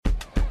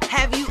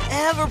Have you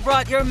ever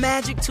brought your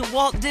magic to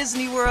Walt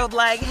Disney World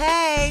like,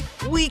 hey,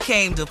 we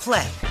came to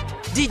play?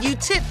 Did you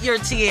tip your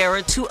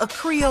tiara to a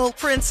Creole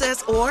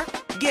princess or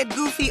get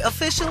goofy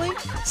officially?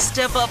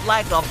 Step up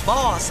like a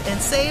boss and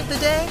save the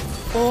day?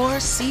 Or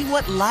see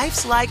what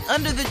life's like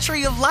under the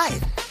tree of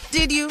life?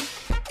 Did you?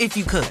 If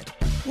you could.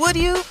 Would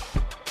you?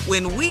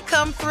 When we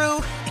come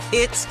through,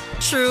 it's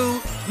true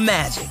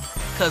magic.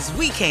 'Cause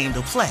we came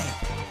to play.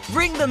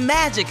 Bring the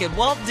magic at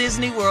Walt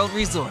Disney World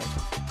Resort.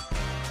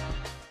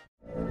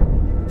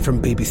 From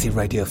BBC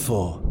Radio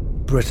 4,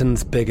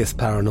 Britain's biggest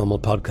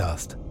paranormal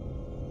podcast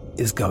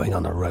is going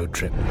on a road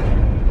trip.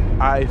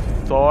 I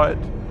thought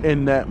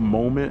in that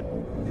moment,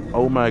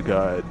 oh my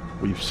God,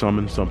 we've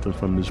summoned something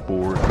from this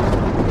board.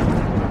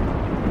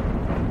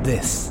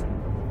 This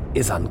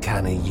is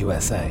Uncanny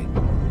USA.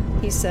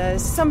 He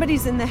says,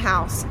 somebody's in the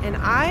house, and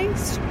I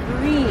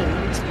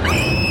screamed.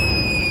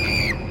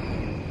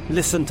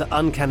 Listen to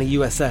Uncanny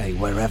USA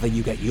wherever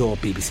you get your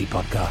BBC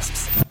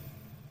podcasts,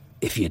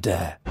 if you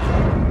dare.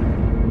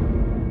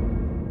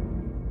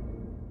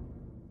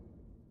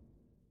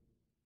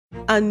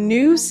 A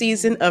new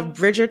season of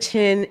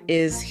Bridgerton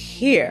is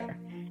here.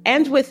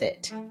 And with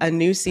it, a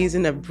new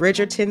season of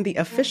Bridgerton, the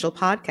official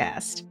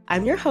podcast.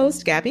 I'm your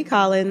host, Gabby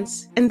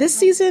Collins, and this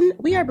season,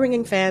 we are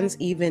bringing fans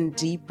even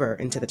deeper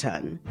into the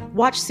ton.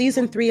 Watch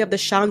season 3 of the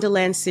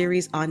Shondaland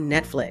series on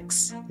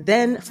Netflix.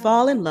 Then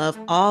fall in love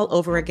all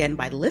over again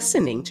by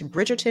listening to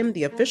Bridgerton,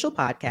 the official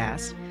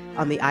podcast,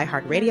 on the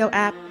iHeartRadio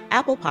app,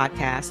 Apple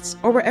Podcasts,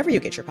 or wherever you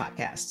get your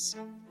podcasts.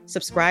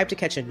 Subscribe to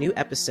catch a new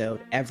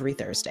episode every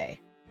Thursday.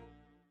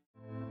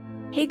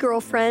 Hey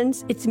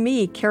girlfriends, it's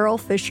me, Carol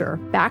Fisher,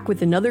 back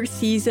with another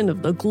season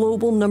of the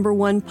global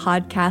 #1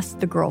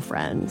 podcast, The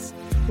Girlfriends.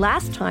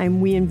 Last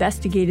time, we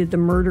investigated the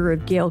murder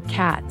of Gail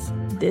Katz.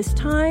 This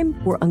time,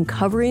 we're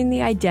uncovering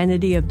the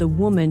identity of the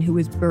woman who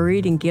was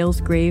buried in Gail's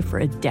grave for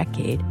a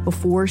decade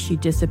before she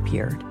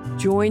disappeared.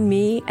 Join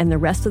me and the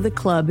rest of the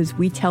club as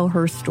we tell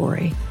her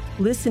story.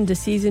 Listen to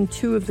Season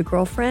 2 of The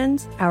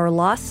Girlfriends, Our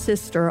Lost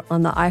Sister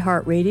on the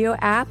iHeartRadio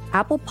app,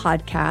 Apple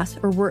Podcasts,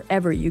 or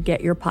wherever you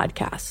get your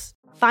podcasts.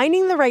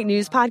 Finding the right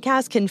news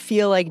podcast can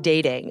feel like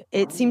dating.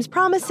 It seems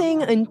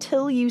promising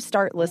until you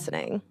start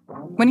listening.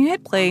 When you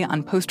hit play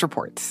on Post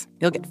Reports,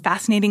 you'll get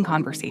fascinating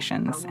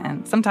conversations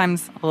and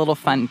sometimes a little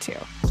fun, too.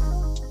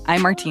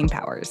 I'm Martine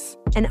Powers.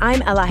 And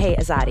I'm Elahe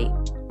Azadi.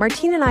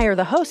 Martine and I are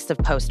the hosts of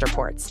Post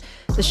Reports.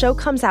 The show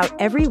comes out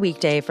every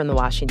weekday from The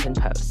Washington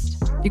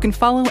Post. You can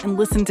follow and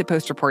listen to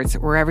Post Reports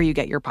wherever you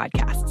get your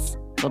podcasts.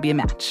 It'll be a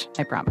match,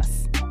 I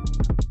promise.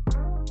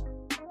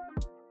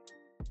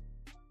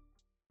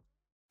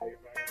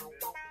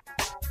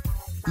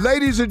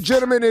 Ladies and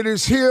gentlemen, it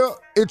is here.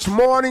 It's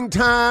morning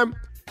time.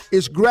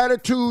 It's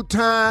gratitude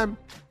time.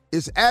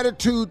 It's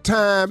attitude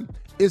time.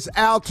 It's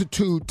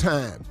altitude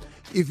time.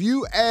 If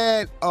you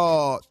add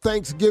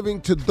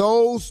Thanksgiving to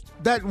those,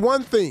 that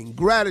one thing,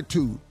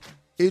 gratitude,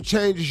 it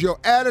changes your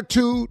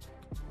attitude,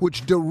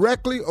 which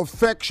directly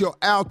affects your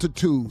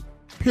altitude.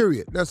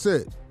 Period. That's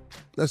it.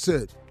 That's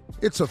it.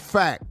 It's a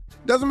fact.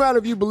 Doesn't matter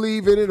if you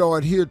believe in it or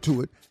adhere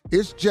to it.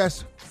 It's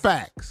just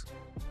facts.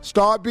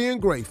 Start being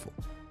grateful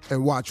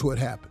and watch what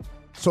happens.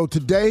 So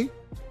today,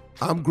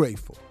 I'm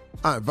grateful.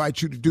 I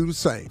invite you to do the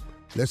same.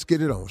 Let's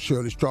get it on.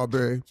 Shirley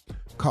Strawberry,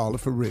 Carla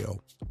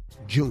Farrell,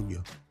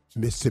 Junior,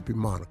 Mississippi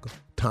Monica.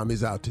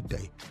 Tommy's out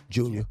today.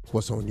 Junior,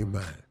 what's on your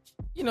mind?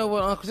 You know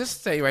what, Uncle,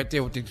 just stay right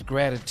there with this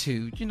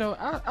gratitude. You know,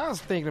 I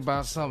was thinking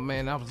about something,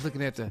 man. I was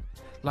looking at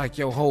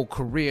your whole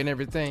career and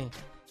everything.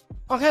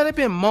 Uncle, had there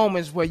been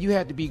moments where you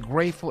had to be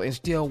grateful and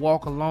still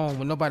walk alone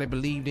when nobody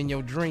believed in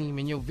your dream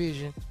and your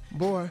vision?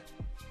 Boy,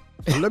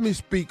 well, let me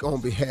speak on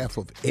behalf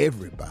of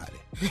everybody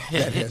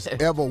that has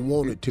ever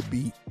wanted to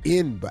be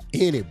in by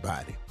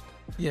anybody.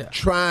 Yeah.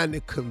 Trying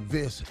to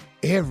convince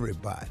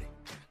everybody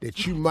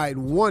that you might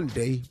one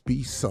day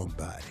be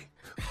somebody.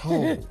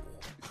 Oh,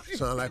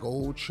 sound like an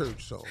old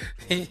church song.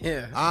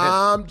 Yeah.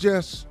 I'm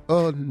just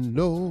a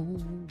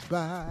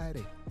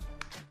nobody.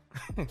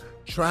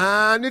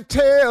 Trying to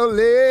tell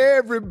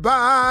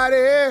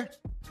everybody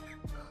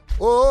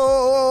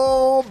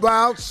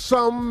about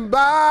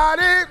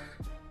somebody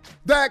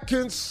that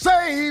can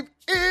save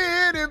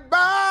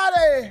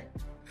anybody.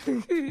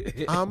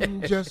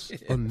 I'm just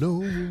a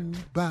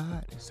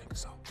nobody. Sing a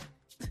song.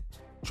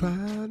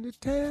 Trying to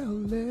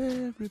tell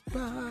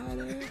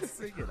everybody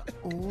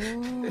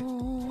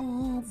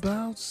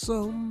about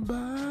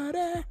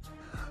somebody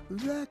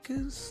that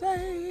can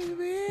save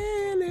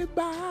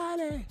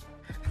anybody.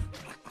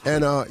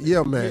 And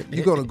yeah, man,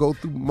 you're going to go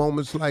through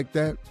moments like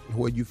that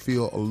where you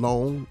feel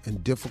alone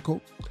and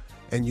difficult,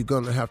 and you're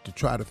going to have to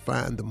try to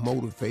find the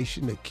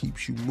motivation that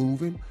keeps you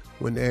moving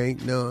when there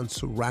ain't none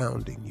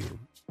surrounding you.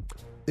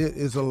 It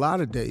is a lot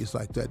of days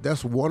like that.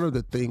 That's one of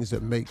the things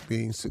that make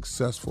being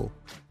successful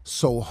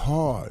so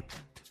hard.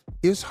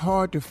 It's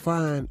hard to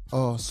find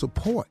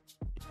support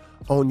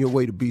on your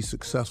way to be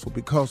successful,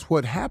 because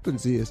what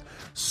happens is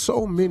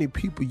so many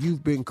people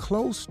you've been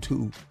close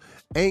to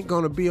ain't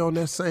going to be on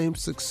that same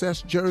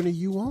success journey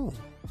you on.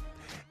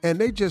 and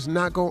they just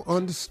not going to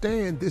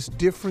understand this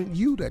different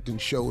you that done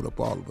showed up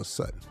all of a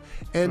sudden.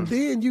 And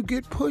then you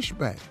get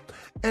pushback.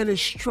 And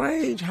it's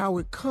strange how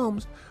it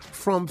comes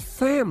from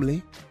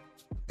family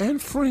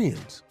and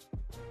friends,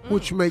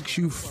 which makes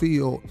you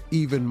feel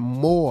even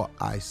more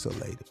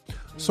isolated.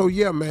 So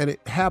yeah, man,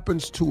 it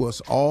happens to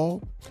us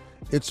all.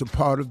 It's a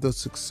part of the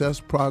success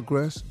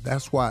progress.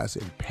 That's why it's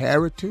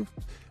imperative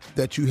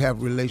that you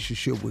have a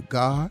relationship with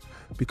God,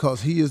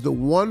 because he is the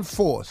one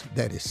force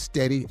that is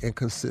steady and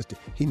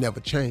consistent. He never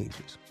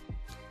changes.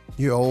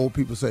 You know, old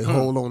people say,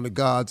 hold on to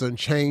God's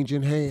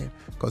unchanging hand,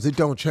 because it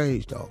don't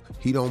change, dog.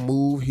 He don't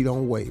move, he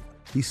don't waver.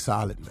 He's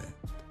solid, man.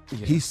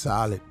 Yeah. He's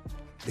solid.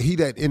 He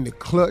that in the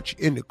clutch,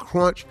 in the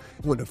crunch,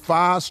 when the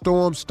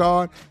firestorm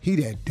start, he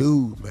that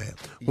dude, man.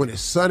 When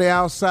it's sunny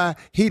outside,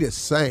 he the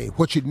same.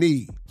 What you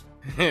need?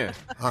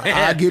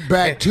 I'll get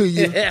back to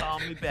you. Call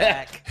me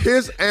back.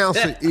 His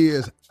answer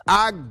is,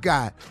 I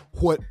got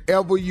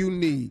whatever you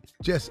need.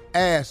 Just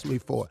ask me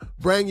for it.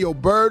 Bring your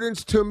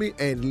burdens to me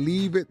and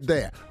leave it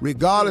there.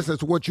 Regardless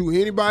of what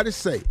anybody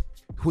say.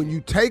 When you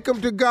take them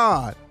to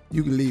God,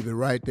 you can leave it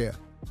right there.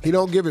 He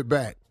don't give it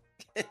back.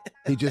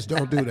 He just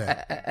don't do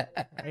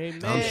that.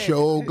 Amen. I'm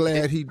sure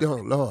glad he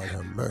don't. Lord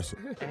have mercy.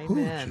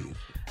 Amen.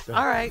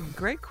 All right,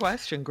 great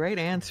question, great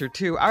answer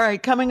too. All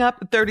right, coming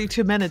up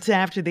 32 minutes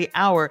after the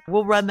hour,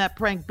 we'll run that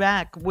prank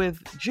back with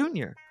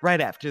Junior right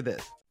after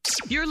this.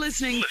 You're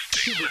listening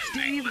to the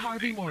Steve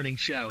Harvey Morning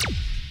Show.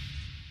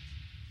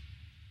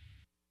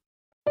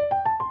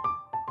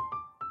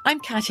 I'm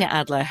Katya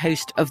Adler,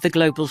 host of The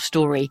Global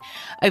Story.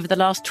 Over the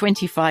last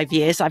 25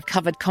 years, I've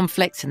covered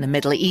conflicts in the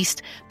Middle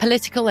East,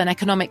 political and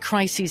economic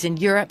crises in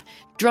Europe,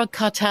 drug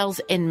cartels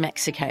in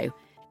Mexico.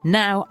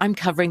 Now I'm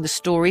covering the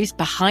stories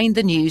behind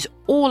the news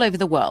all over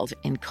the world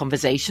in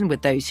conversation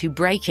with those who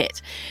break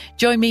it.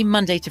 Join me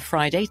Monday to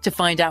Friday to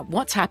find out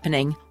what's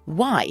happening,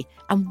 why,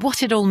 and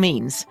what it all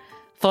means.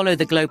 Follow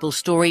The Global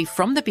Story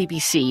from the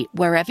BBC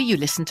wherever you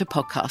listen to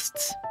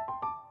podcasts.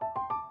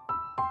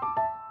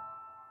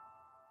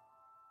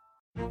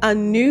 A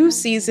new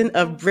season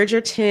of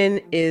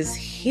Bridgerton is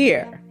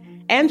here.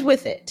 And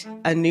with it,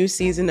 a new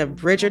season of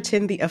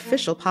Bridgerton, the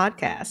official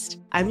podcast.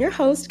 I'm your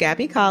host,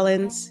 Gabby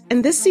Collins,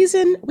 and this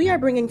season, we are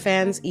bringing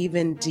fans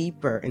even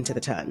deeper into the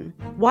ton.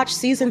 Watch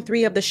season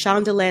 3 of the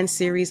Shondaland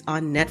series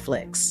on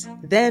Netflix.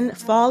 Then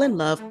fall in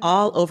love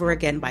all over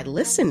again by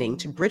listening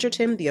to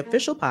Bridgerton, the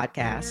official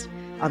podcast,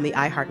 on the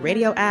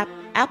iHeartRadio app,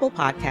 Apple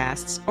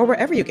Podcasts, or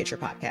wherever you get your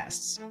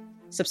podcasts.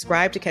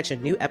 Subscribe to catch a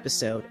new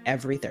episode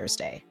every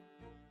Thursday.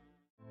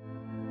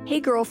 Hey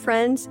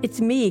girlfriends,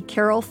 it's me,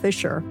 Carol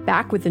Fisher,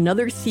 back with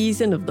another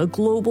season of the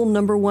global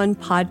 #1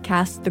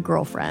 podcast, The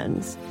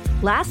Girlfriends.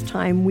 Last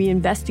time, we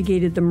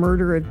investigated the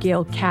murder of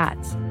Gail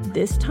Katz.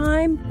 This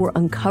time, we're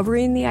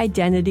uncovering the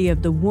identity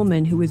of the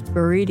woman who was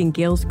buried in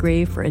Gail's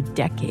grave for a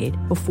decade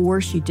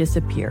before she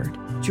disappeared.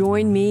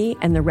 Join me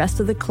and the rest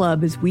of the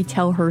club as we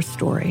tell her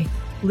story.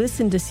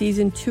 Listen to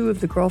Season 2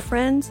 of The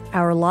Girlfriends,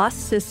 Our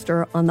Lost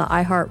Sister on the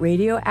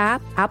iHeartRadio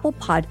app, Apple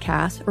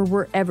Podcasts, or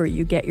wherever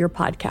you get your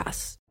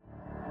podcasts.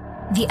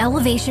 The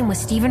Elevation with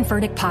Stephen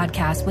Furtick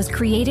podcast was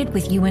created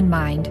with you in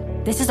mind.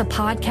 This is a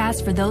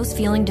podcast for those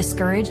feeling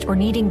discouraged or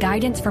needing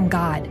guidance from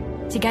God.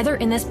 Together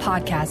in this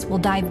podcast, we'll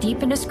dive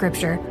deep into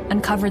Scripture,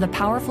 uncover the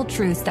powerful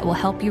truths that will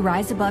help you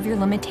rise above your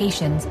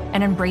limitations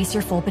and embrace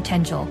your full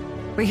potential.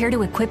 We're here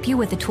to equip you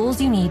with the tools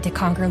you need to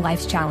conquer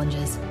life's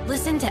challenges.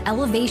 Listen to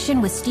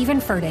Elevation with Stephen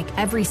Furtick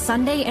every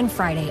Sunday and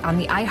Friday on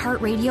the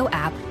iHeartRadio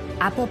app,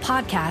 Apple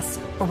Podcasts,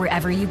 or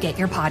wherever you get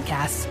your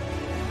podcasts.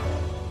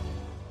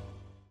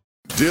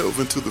 Delve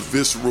into the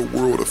visceral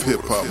world of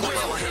hip-hop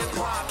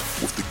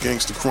with the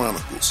Gangster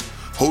Chronicles,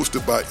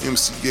 hosted by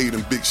MC Gate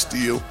and Big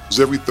Steel.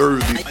 Every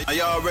Thursday, a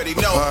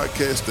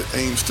podcast that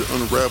aims to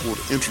unravel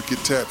the intricate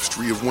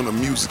tapestry of one of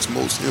music's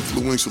most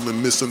influential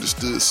and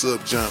misunderstood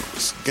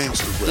subgenres,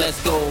 gangster rap.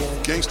 Let's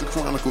go. Gangster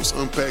Chronicles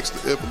unpacks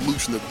the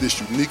evolution of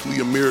this uniquely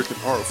American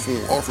art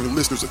form, offering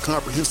listeners a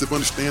comprehensive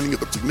understanding of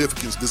the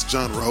significance this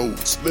genre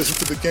holds. Listen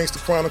to the Gangster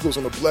Chronicles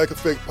on the Black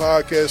Effect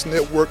Podcast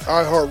Network,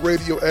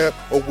 iHeartRadio app,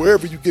 or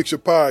wherever you get your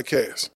podcasts.